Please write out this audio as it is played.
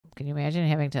Can you imagine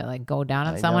having to like go down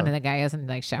on someone and the guy hasn't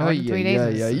like showered in 3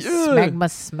 days? Yeah. Smegma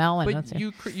smell. And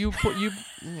But you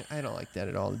I don't like that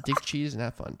at all. Dick cheese,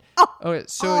 not fun. Okay,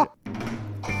 so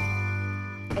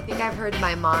I think I've heard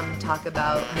my mom talk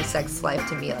about her sex life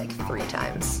to me like 3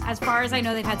 times. As far as I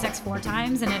know, they've had sex 4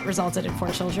 times, and it resulted in 4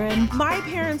 children. My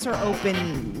parents are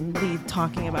openly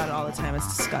talking about it all the time.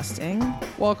 It's disgusting.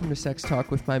 welcome to Sex Talk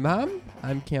with my mom.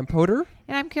 I'm Cam Potter.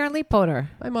 And I'm Karen Lee Potter.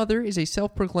 My mother is a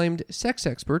self-proclaimed sex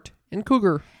expert and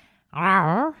cougar.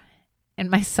 Arr. And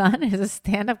my son is a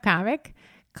stand-up comic,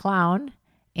 clown,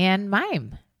 and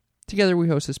mime. Together we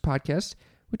host this podcast.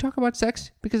 We talk about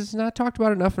sex because it's not talked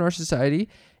about enough in our society,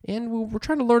 and we're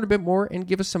trying to learn a bit more and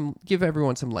give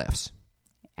everyone some laughs.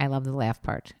 I love the laugh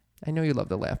part. I know you love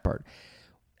the laugh part.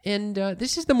 And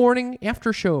this is the morning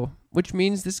after show, which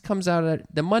means this comes out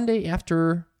at the Monday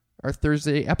after our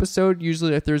Thursday episode.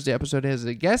 Usually our Thursday episode has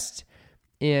a guest,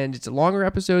 and it's a longer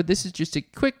episode. This is just a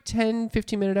quick 10,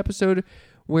 15-minute episode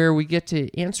where we get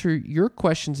to answer your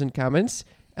questions and comments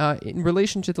in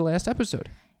relation to the last episode.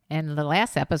 And the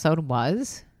last episode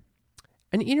was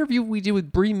an interview we did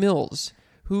with Bree Mills,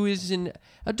 who is an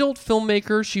adult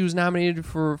filmmaker. She was nominated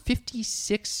for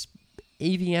 56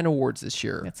 AVN Awards this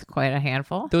year. That's quite a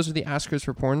handful. Those are the Oscars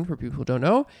for porn, for people who don't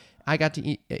know. I got to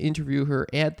interview her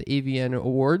at the AVN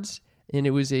Awards, and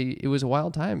it was a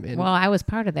wild time. And well, I was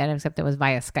part of that, except it was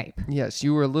via Skype. yes,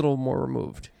 you were a little more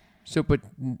removed. So, but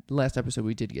last episode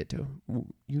we did you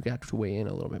got to weigh in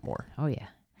a little bit more. Oh, yeah.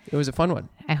 It was a fun one.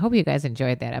 I hope you guys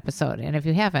enjoyed that episode. And if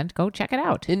you haven't, go check it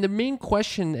out. And the main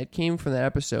question that came from that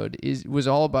episode was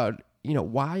all about,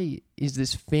 why is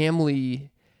this family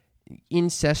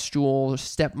incestual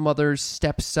stepmother,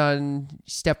 stepson,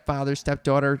 stepfather,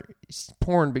 stepdaughter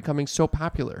porn becoming so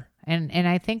popular? And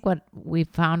I think what we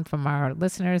found from our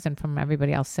listeners and from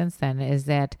everybody else since then is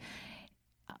that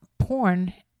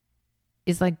porn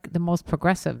is like the most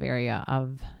progressive area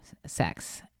of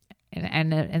sex.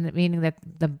 And meaning that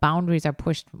the boundaries are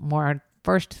pushed more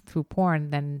first through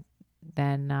porn and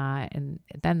then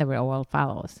the real world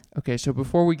follows. Okay, so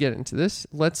before we get into this,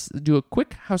 let's do a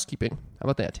quick housekeeping. How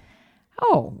about that?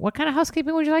 Oh, what kind of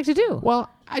housekeeping would you like to do? Well,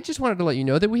 I just wanted to let you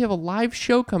know that we have a live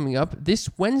show coming up this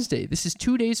Wednesday. This is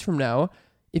 2 days from now.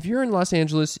 If you're in Los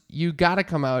Angeles, you got to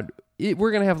come out.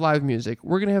 We're going to have live music.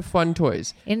 We're going to have fun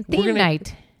toys. In theme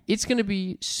night. It's going to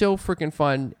be so freaking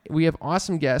fun. We have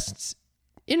awesome guests.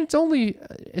 And it's only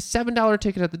a $7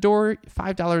 ticket at the door,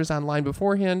 $5 online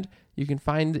beforehand. You can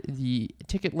find the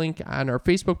ticket link on our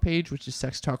Facebook page, which is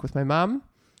Sex Talk with My Mom.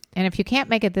 And if you can't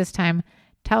make it this time,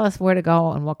 tell us where to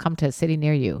go and we'll come to a city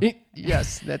near you.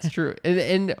 Yes, that's true.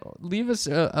 And leave us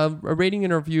a rating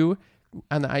and a review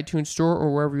on the iTunes store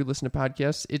or wherever you listen to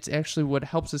podcasts. It's actually what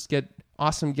helps us get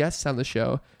awesome guests on the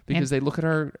show because they look at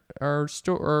our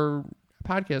store or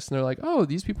podcast and they're like, oh,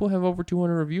 these people have over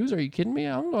 200 reviews. Are you kidding me?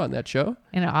 I'll go on that show.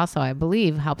 And it also, I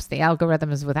believe, helps the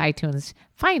algorithms with iTunes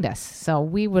find us. So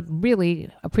we would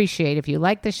really appreciate if you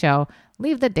like the show,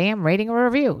 leave the damn rating or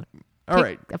review. All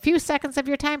right. A few seconds of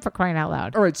your time for crying out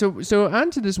loud. All right. So on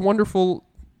to this wonderful,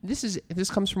 this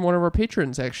comes from one of our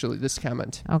patrons, actually, this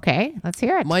comment. Okay, let's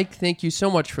hear it. Mike, thank you so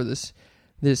much for this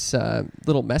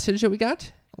little message that we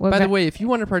got. Well, By the way, if you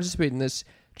want to participate in this,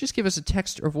 just give us a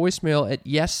text or voicemail at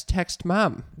Yes Text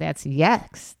Mom. That's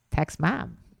yes. Text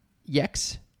mom.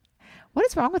 Yex. What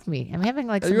is wrong with me? I'm having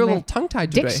like some You're a little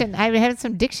tongue-tied today. diction. I've had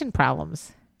some diction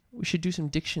problems. We should do some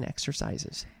diction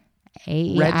exercises.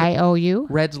 A-E-I-O-U?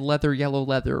 Red leather, yellow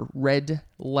leather. Red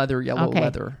leather, yellow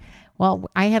leather.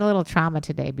 Well, I had a little trauma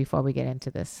today before we get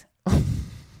into this.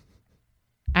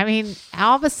 I mean,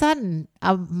 all of a sudden,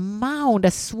 a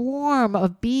swarm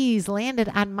of bees landed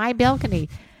on my balcony.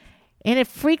 And it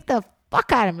freaked the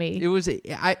fuck out of me.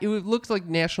 It looked like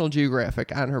National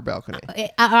Geographic on her balcony.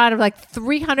 Out of like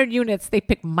 300 units, they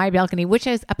picked my balcony, which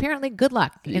is apparently good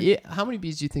luck. And How many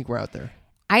bees do you think were out there?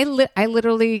 I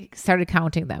literally started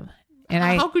counting them. And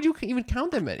how could you even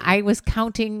count that many? I was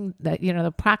counting the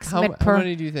approximate How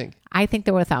many do you think? I think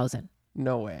there were 1,000.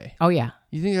 No way. Oh, yeah.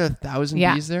 You think there are 1,000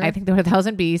 Yeah, bees there? I think there were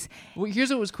 1,000 bees. Well, here's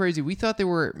what was crazy. We thought they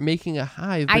were making a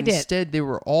hive, but I did. instead they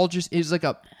were all just,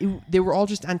 they were all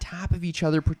just on top of each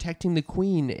other protecting the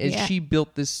queen as she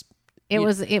built this.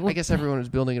 I guess everyone was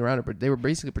building it around her, but they were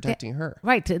basically protecting her.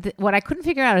 Right. What I couldn't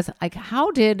figure out is like,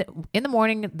 how did in the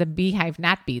morning the beehive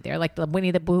not be there? Like the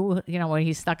Winnie the Pooh, where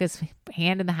he stuck his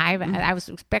hand in the hive. Mm-hmm. I was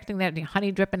expecting that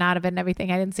honey dripping out of it and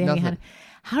everything. I didn't see any Nothing. honey.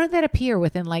 How did that appear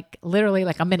within literally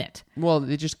a minute? Well,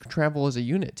 they just travel as a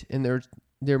unit, and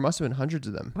there must have been hundreds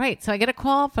of them. Right. So I get a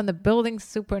call from the building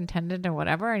superintendent or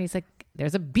whatever, and he's like,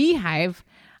 "There's a beehive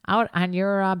out on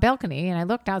your balcony." And I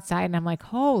looked outside, and I'm like,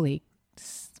 "Holy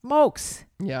smokes!"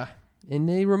 Yeah. And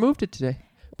they removed it today.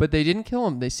 But they didn't kill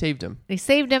him. They saved him. They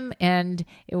saved him, and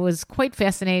it was quite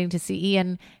fascinating to see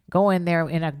Ian go in there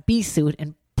in a bee suit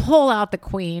and pull out the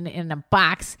queen in a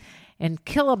box and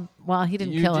kill him. Well, he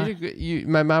didn't kill her.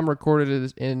 My mom recorded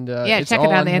it, and it's check all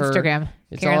it out on the her- Instagram.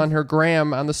 It's Karen- all on her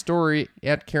gram on the story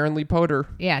at Karen Lee Potter.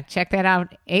 Yeah, check that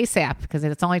out ASAP because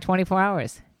it's only 24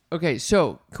 hours. Okay,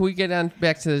 so can we get on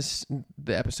back to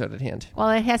the episode at hand? Well,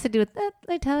 it has to do with that.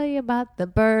 I tell you about the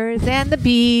birds and the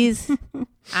bees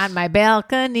on my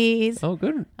balconies. Oh,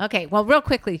 good. Okay, well, real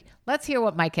quickly, let's hear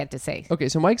what Mike had to say. Okay,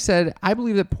 so Mike said, I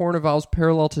believe that porn evolves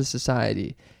parallel to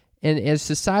society. And as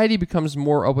society becomes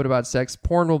more open about sex,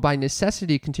 porn will by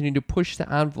necessity continue to push the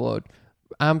envelope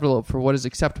for what is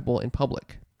acceptable in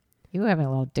public. You were having a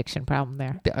little diction problem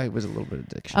there. It was a little bit of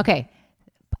diction. Okay,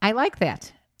 I like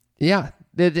that. Yeah,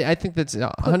 I think that's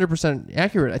 100%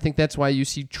 accurate. I think that's why you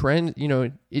see trend.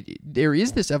 There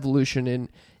is this evolution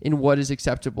in what is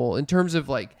acceptable in terms of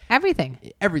like Everything.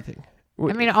 everything.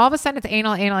 I mean, all of a sudden it's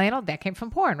anal. That came from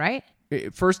porn, right?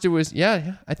 First it was,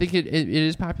 yeah. I think it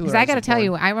is popular. Because I got to tell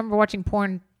you, I remember watching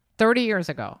porn 30 years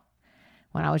ago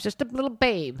when I was just a little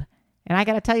babe. And I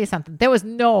got to tell you something. There was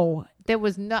none of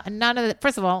the,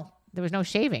 first of all, there was no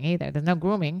shaving either. There's no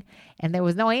grooming. And there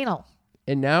was no anal.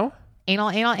 And now? Anal.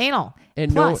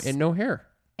 And Plus, no hair.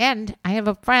 And I have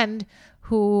a friend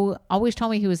who always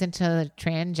told me he was into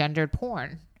transgendered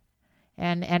porn.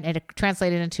 And it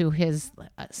translated into his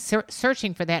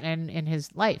searching for that in his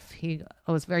life. He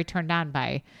was very turned on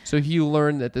by So he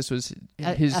learned that this was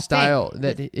his a style, thing.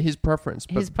 that his preference.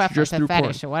 But his preference, just a through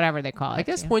fetish, porn. or whatever they call it. I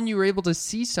guess you know? when you were able to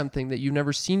see something that you've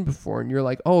never seen before, and you're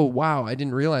like, "Oh wow, I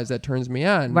didn't realize that turns me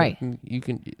on." Right.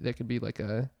 That could be like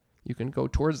you can go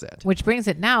towards that. Which brings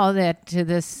it now that to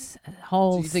this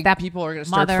whole Do you think step people are going to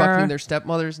start mother- fucking their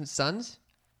stepmothers and sons?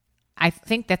 I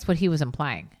think that's what he was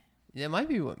implying, Yeah, it might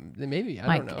be. Maybe I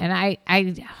Mike. don't know. And I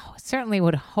certainly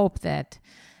would hope that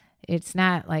it's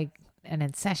not like an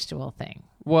incestual thing.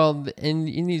 Well, in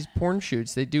these porn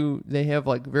shoots, they have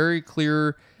like very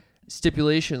clear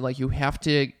stipulation, like you have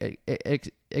to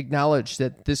acknowledge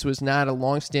that this was not a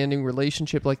long-standing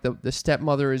relationship, like the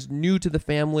stepmother is new to the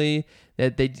family,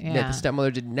 that that the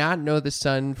stepmother did not know the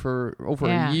son for over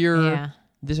a year. Yeah.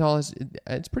 This all is,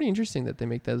 it's pretty interesting that they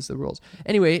make that as the rules.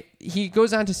 Anyway, he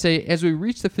goes on to say, as we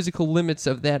reach the physical limits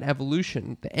of that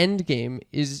evolution, the end game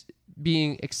is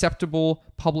being acceptable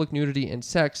public nudity and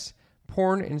sex.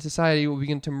 Porn and society will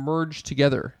begin to merge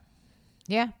together.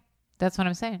 Yeah, that's what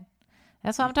I'm saying.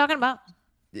 That's what I'm talking about.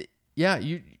 Yeah,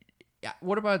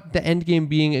 what about the end game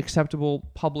being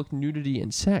acceptable public nudity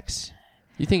and sex?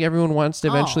 You think everyone wants to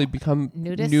eventually become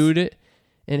nudists? nude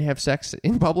and have sex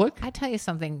in public? I tell you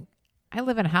something. I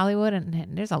live in Hollywood,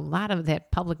 and there's a lot of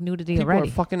that public nudity People already.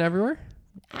 are fucking everywhere?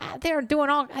 They're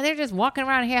just walking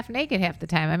around half naked half the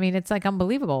time. I mean, it's like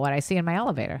unbelievable what I see in my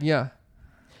elevator. Yeah.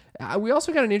 We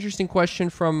also got an interesting question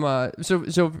from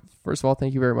so first of all,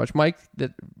 thank you very much, Mike.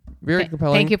 That very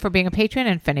compelling. Thank you for being a patron.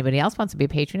 And if anybody else wants to be a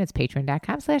patron, it's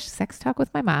patreon.com/sex talk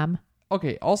with my mom.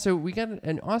 Okay. Also, we got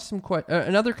an awesome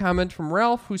another comment from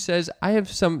Ralph who says, I've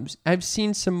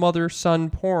seen some mother-son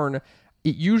porn.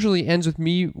 It usually ends with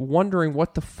me wondering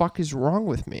what the fuck is wrong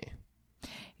with me.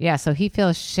 Yeah, so he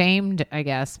feels shamed, I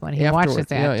guess, when he Afterwards, watches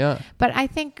that. yeah. But I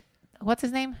think, what's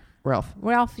his name? Ralph,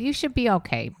 you should be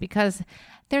okay because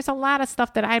there's a lot of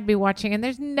stuff that I'd be watching and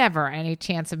there's never any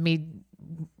chance of me,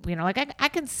 like I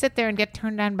can sit there and get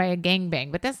turned on by a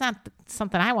gangbang, but that's not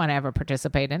something I want to ever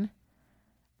participate in.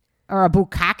 Or a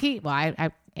bukkake. Well,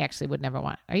 I actually would never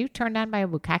want. Are you turned on by a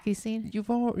bukkake scene? You've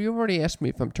already asked me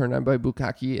if I'm turned on by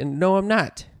bukkake, and no, I'm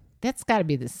not. That's got to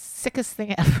be the sickest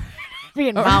thing ever to be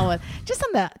involved with. Just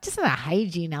on the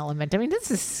hygiene element. I mean, this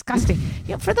is disgusting.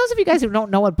 For those of you guys who don't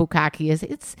know what bukkake is,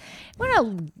 it's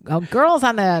when a girl's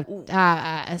on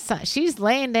the she's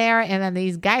laying there, and then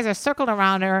these guys are circled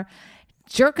around her,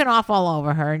 jerking off all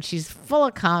over her, and she's full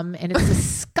of cum, and it's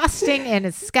disgusting, and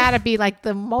it's got to be like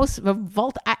the most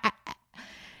revolt.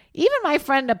 Even my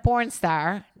friend, a porn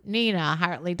star, Nina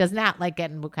Hartley, does not like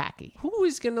getting bukkake. Who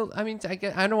is gonna? I mean,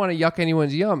 I don't want to yuck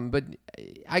anyone's yum, but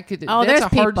I could. Oh, that's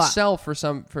there's a hard people. sell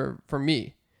for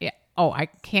me. Yeah. Oh, I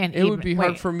can't. It would be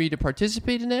hard for me to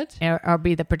participate in it or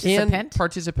be the participant. and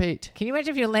participate. Can you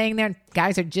imagine if you're laying there and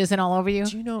guys are jizzing all over you?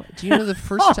 Do you know the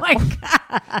first Oh time? my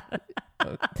god!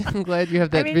 I'm glad you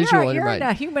have that I mean, visual in you're your mind. in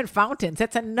a human fountains.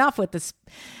 That's enough with the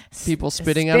People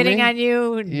spitting on me? on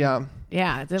you. Yeah.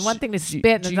 Yeah, it's one thing to Do- spit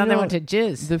and do you another know one to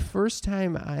jizz. The first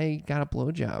time I got a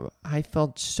blowjob, I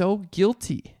felt so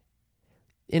guilty,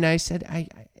 and I said,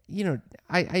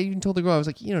 I even told the girl, I was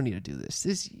like, you don't need to do this.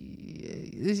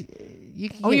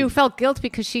 You felt guilt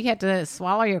because she had to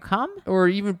swallow your cum? Or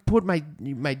even put my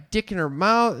dick in her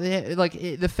mouth. Like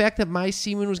the fact that my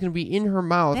semen was going to be in her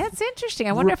mouth. That's interesting.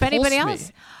 I wonder if anybody repulsed else.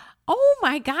 me. Oh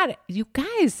my God. You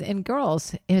guys and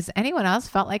girls, has anyone else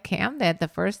felt like Cam that the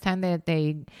first time that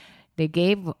they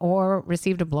gave or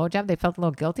received a blowjob, they felt a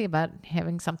little guilty about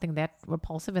having something that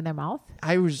repulsive in their mouth?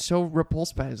 I was so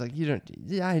repulsed by it. I was like, you don't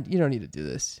need to do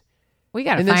this. We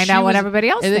got to And then find she out what was- everybody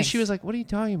else And then thinks. she was like, what are you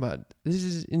talking about? This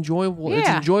is enjoyable. It's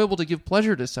Yeah. enjoyable to give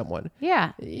pleasure to someone.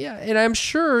 Yeah. Yeah, and I'm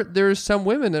sure there's some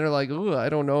women that are like, "Ooh, I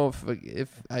don't know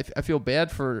if I feel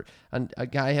bad for a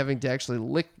guy having to actually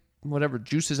lick whatever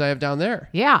juices I have down there."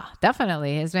 Yeah,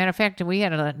 definitely. As a matter of fact, we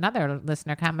had another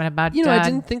listener comment about. I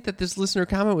didn't think that this listener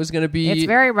comment was going to be It's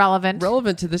very relevant.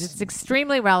 relevant to this. It's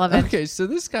extremely relevant. Okay, so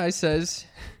this guy says,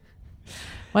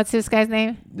 What's this guy's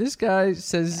name?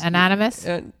 Anonymous?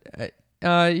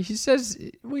 He says,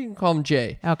 we can call him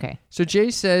Jay. Okay. So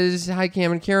Jay says, "Hi,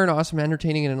 Cam and Karen. Awesome,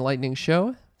 entertaining, and enlightening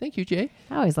show." Thank you, Jay.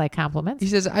 I always like compliments. He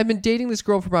says, "I've been dating this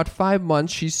girl for about 5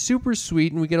 months. She's super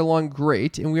sweet and we get along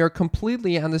great, and we are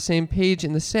completely on the same page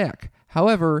in the sack.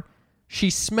 However, she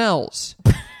smells."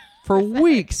 For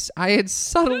weeks, I had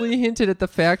subtly hinted at the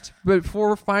fact, but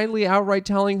before finally outright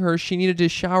telling her she needed to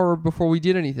shower before we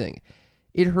did anything.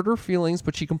 It hurt her feelings,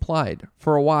 but she complied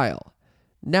for a while.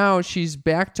 Now she's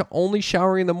back to only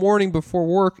showering in the morning before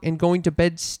work and going to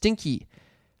bed stinky.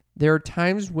 There are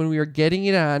times when we are getting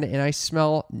it on and I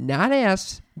smell not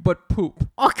ass, but poop.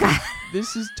 Oh, God.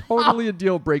 This is totally a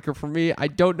deal breaker for me. I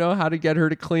don't know how to get her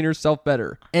to clean herself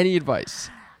better. Any advice?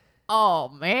 Oh,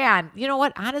 man. You know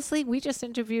what? Honestly, we just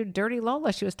interviewed Dirty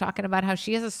Lola. She was talking about how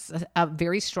she has a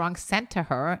very strong scent to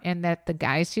her and that the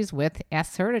guys she's with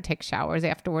asks her to take showers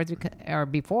afterwards or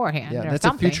beforehand Yeah, or that's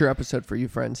something. a future episode for you,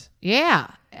 friends.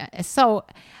 Yeah. So,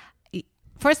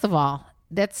 first of all,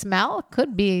 that smell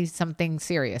could be something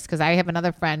serious because I have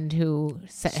another friend who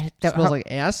Smells like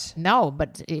ass? no,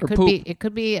 but it Or could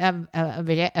poop. be a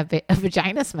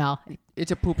vagina smell.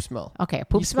 It's a poop smell. Okay, a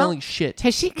poop You smell. smelling shit.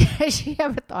 Has she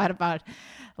ever thought about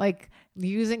like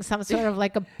using some sort of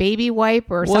like a baby wipe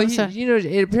or Well, some sort?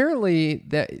 apparently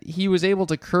that he was able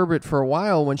to curb it for a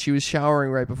while when she was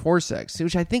showering right before sex,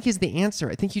 which I think is the answer.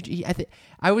 I think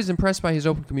I was impressed by his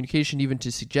open communication, even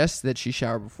to suggest that she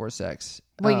shower before sex.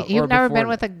 Well, or you've never been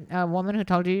before- with a woman who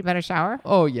told you better shower?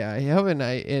 Oh yeah, I have,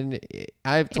 and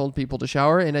I've told people to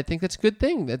shower, and I think that's a good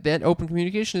thing. That open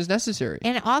communication is necessary.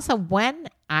 And also, when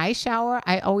I shower,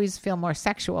 I always feel more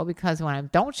sexual because when I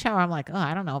don't shower, I'm like, oh,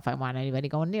 I don't know if I want anybody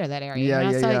going near that area. Yeah, you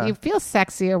know? yeah, So yeah. you feel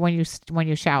sexier when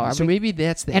you shower. So maybe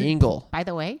that's the And angle. By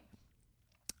the way,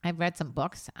 I've read some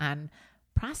books on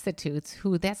prostitutes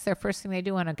who that's their first thing they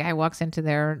do when a guy walks into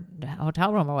their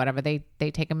hotel room or whatever. They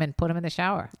take him and put him in the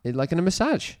shower. Like in a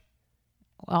massage.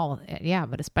 Well, yeah,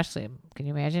 but especially, can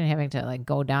you imagine having to like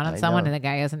go down on I someone know. and the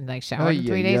guy hasn't like showered in yeah,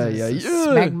 3 days? yeah, and yeah, it's yeah.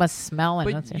 smegma smell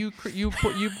and But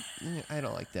you I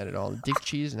don't like that at all. Dick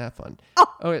cheese, not fun.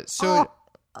 Okay, so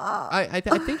I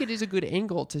think it is a good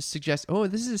angle to suggest. Oh,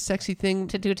 this is a sexy thing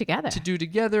to do together. to do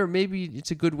together. Maybe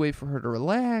it's a good way for her to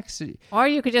relax. Or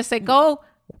you could just say, go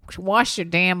wash your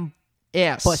damn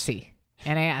Ass, pussy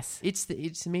and ass.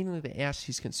 It's mainly the ass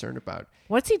he's concerned about.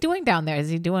 What's he doing down there? Is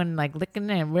he doing like licking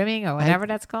and rimming or whatever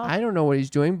that's called? I don't know what he's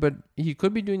doing, but he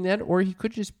could be doing that, or he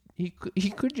could just he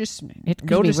could just It could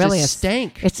notice be really a a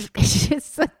stank.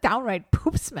 It's a downright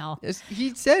poop smell.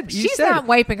 He said She's not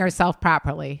wiping herself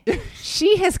properly.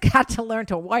 She has got to learn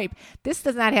to wipe. This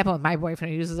does not happen with my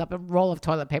boyfriend who uses up a roll of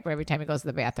toilet paper every time he goes to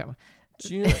the bathroom.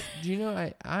 Do you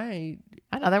know? I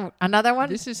Another one.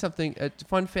 This is something, a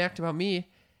fun fact about me.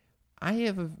 I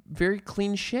have a very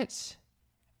clean shits.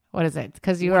 What is it?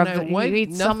 Because you When I you wipe,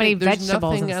 eat so many there's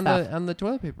vegetables nothing and on stuff. on the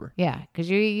toilet paper. Yeah, because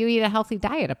you eat a healthy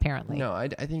diet apparently. No, I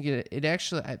think it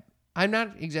actually. I'm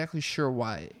not exactly sure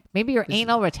why. Maybe you're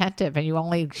anal retentive and you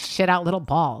only shit out little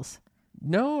balls.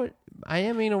 No, I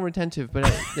am anal retentive,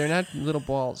 but they're not little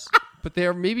balls. But they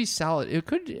are maybe solid. It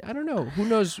could. I don't know. Who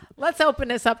knows? Let's open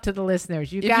this up to the listeners.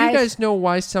 If you guys know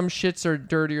why some shits are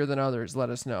dirtier than others, let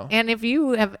us know. And if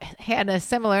you have had a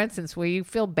similar instance where you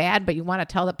feel bad but you want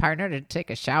to tell the partner to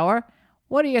take a shower,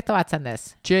 what are your thoughts on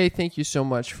this? Jay, thank you so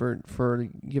much for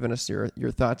giving us your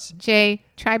thoughts. Jay,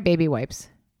 try baby wipes.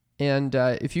 And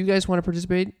if you guys want to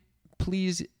participate,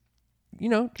 please,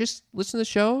 just listen to the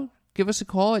show. Give us a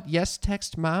call at Yes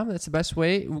Text Mom. That's the best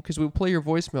way because we'll play your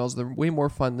voicemails. They're way more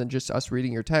fun than just us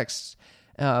reading your texts.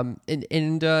 And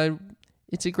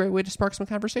it's a great way to spark some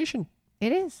conversation.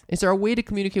 It is. It's our way to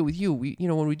communicate with you.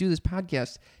 When we do this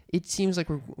podcast, it seems like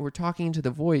we're talking into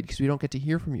the void because we don't get to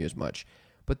hear from you as much.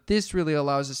 But this really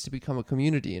allows us to become a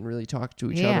community and really talk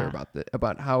to each other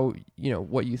about how,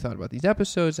 what you thought about these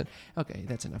episodes. And okay,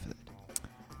 that's enough of that.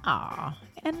 Aw,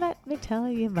 and let me tell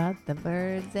you about the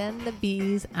birds and the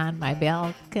bees on my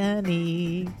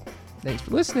balcony. Thanks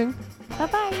for listening.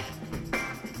 Bye-bye.